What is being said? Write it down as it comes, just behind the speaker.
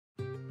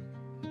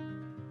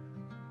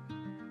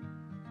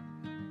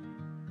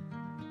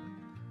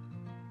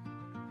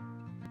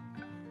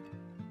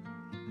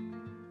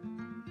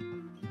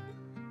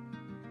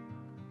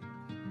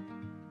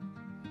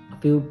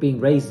feel being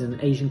raised in an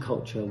Asian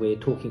culture where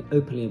talking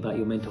openly about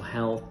your mental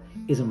health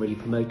isn't really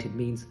promoted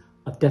means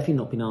I've definitely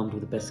not been armed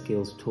with the best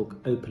skills to talk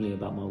openly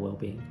about my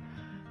well-being.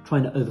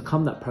 Trying to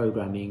overcome that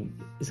programming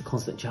is a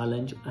constant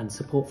challenge, and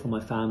support from my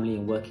family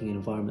and working in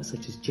environments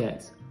such as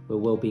JETS, where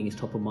well-being is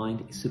top of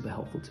mind, is super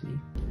helpful to me.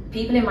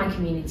 People in my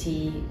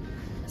community,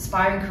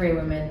 aspiring career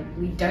women,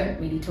 we don't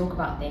really talk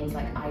about things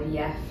like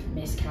IVF,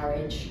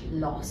 miscarriage,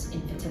 loss,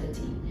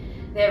 infertility.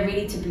 They're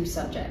really taboo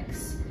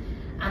subjects.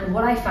 And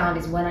what I found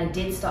is when I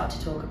did start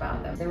to talk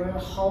about them, there were a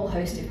whole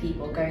host of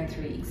people going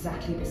through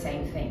exactly the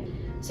same thing.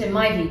 So in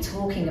my view,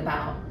 talking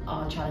about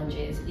our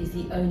challenges is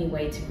the only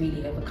way to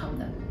really overcome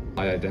them.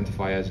 I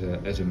identify as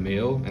a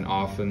male, and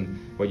often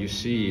what you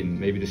see in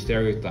maybe the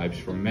stereotypes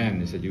for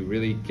men is that you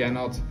really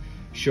cannot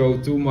show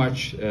too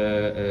much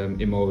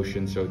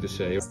emotion, so to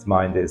say.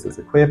 Mind is, as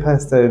a queer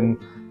person,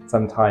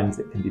 sometimes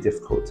it can be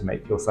difficult to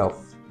make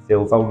yourself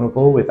feel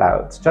vulnerable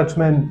without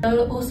judgment.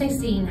 I've also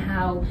seen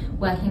how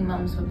working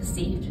mums were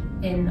perceived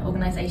in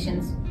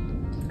organisations,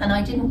 and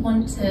I didn't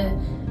want to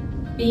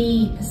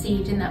be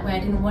perceived in that way. I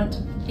didn't want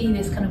to be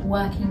this kind of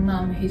working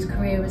mum whose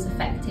career was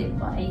affected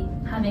by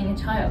having a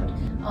child.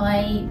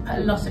 I put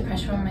a lot of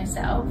pressure on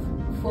myself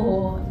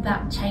for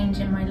that change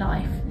in my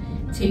life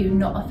to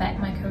not affect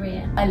my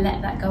career. I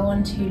let that go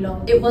on too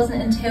long. It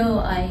wasn't until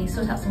I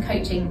sought out some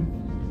coaching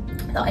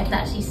that I could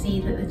actually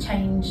see that the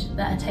change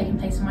that had taken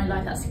place in my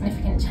life, that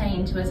significant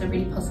change, was a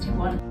really positive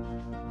one.